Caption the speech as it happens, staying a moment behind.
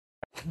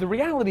The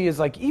reality is,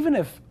 like, even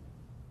if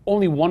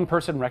only one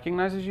person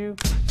recognizes you,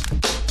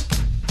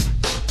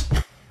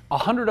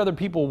 100 other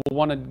people will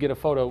want to get a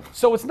photo.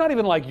 So it's not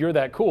even like you're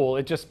that cool.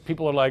 It just,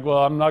 people are like, well,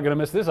 I'm not going to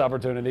miss this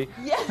opportunity.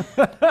 Yeah.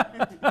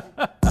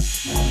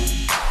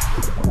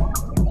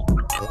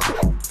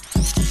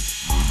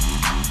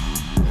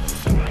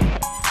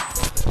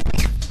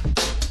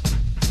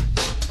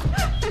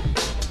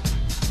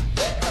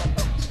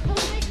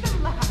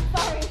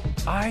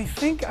 I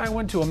think I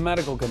went to a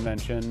medical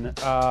convention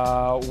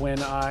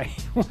when I...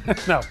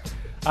 No,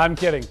 I'm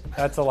kidding.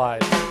 That's a lie.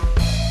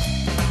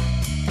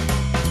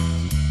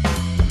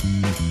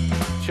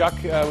 Chuck,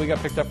 we got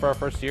picked up for our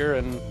first year,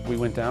 and we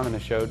went down and I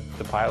showed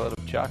the pilot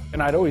of Chuck.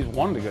 And I'd always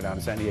wanted to go down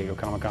to San Diego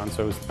Comic-Con,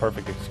 so it was the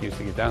perfect excuse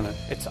to get down there.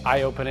 It's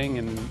eye-opening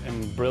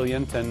and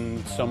brilliant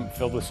and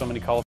filled with so many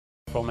colorful,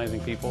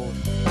 amazing people.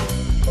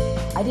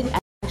 I didn't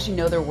actually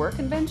know there were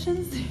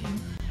conventions.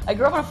 I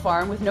grew up on a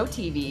farm with no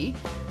TV,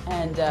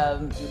 and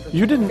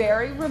You didn't?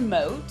 Very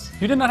remote.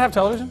 You did not have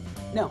television?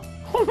 No.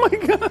 Oh my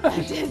God! I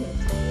didn't.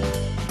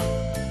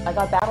 I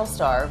got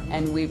Battlestar,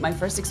 and my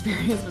first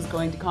experience was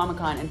going to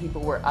Comic-Con, and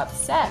people were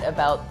upset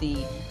about the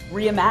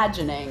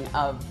reimagining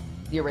of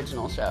the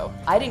original show.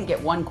 I didn't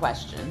get one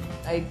question.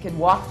 I could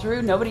walk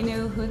through, nobody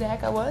knew who the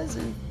heck I was,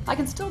 and I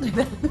can still do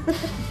that.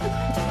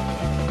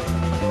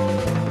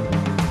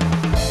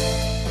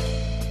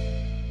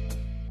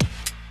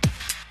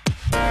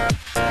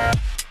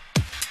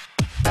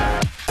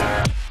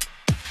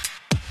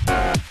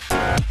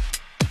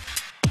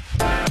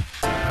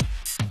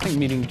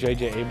 Meeting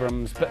J.J.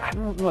 Abrams, but I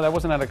don't know, that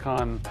wasn't at a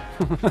con.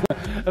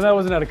 That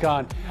wasn't at a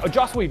con. Oh,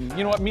 Joss Whedon.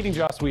 You know what? Meeting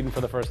Joss Whedon for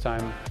the first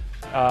time,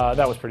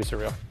 that was pretty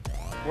surreal.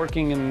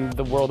 Working in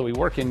the world that we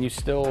work in, you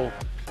still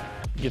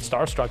get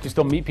starstruck. You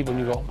still meet people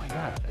and you go, oh my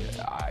God,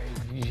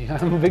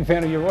 I'm a big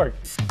fan of your work.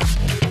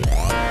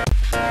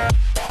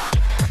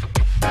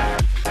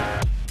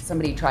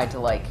 Somebody tried to,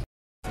 like,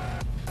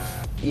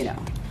 you know,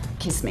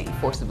 kiss me,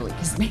 forcibly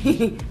kiss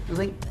me. I was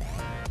like,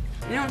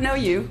 I don't know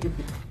you.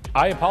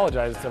 I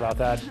apologized about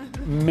that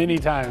many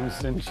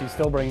times, and she's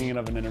still bringing it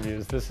up in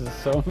interviews. This is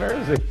so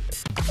embarrassing.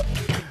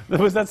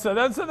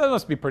 That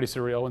must be pretty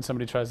surreal when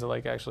somebody tries to,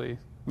 like, actually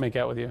make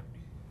out with you.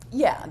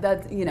 Yeah,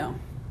 that, you know,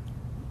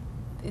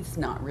 it's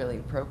not really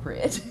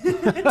appropriate.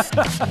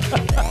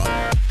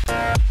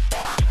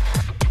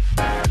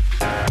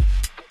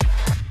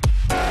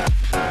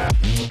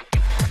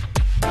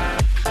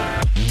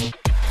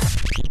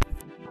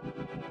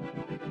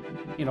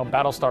 You know,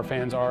 Battlestar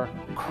fans are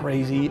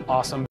crazy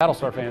awesome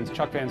Battlestar fans.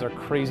 Chuck fans are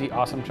crazy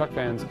awesome Chuck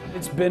fans.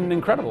 It's been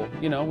incredible.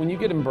 You know, when you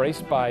get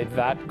embraced by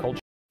that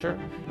culture,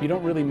 you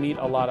don't really meet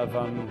a lot of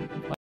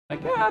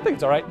like, yeah, I think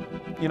it's all right.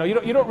 You know,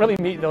 you don't really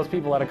meet those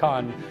people at a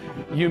con.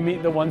 You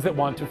meet the ones that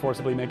want to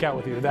forcibly make out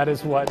with you. That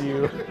is what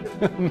you,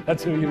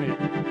 that's who you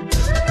meet.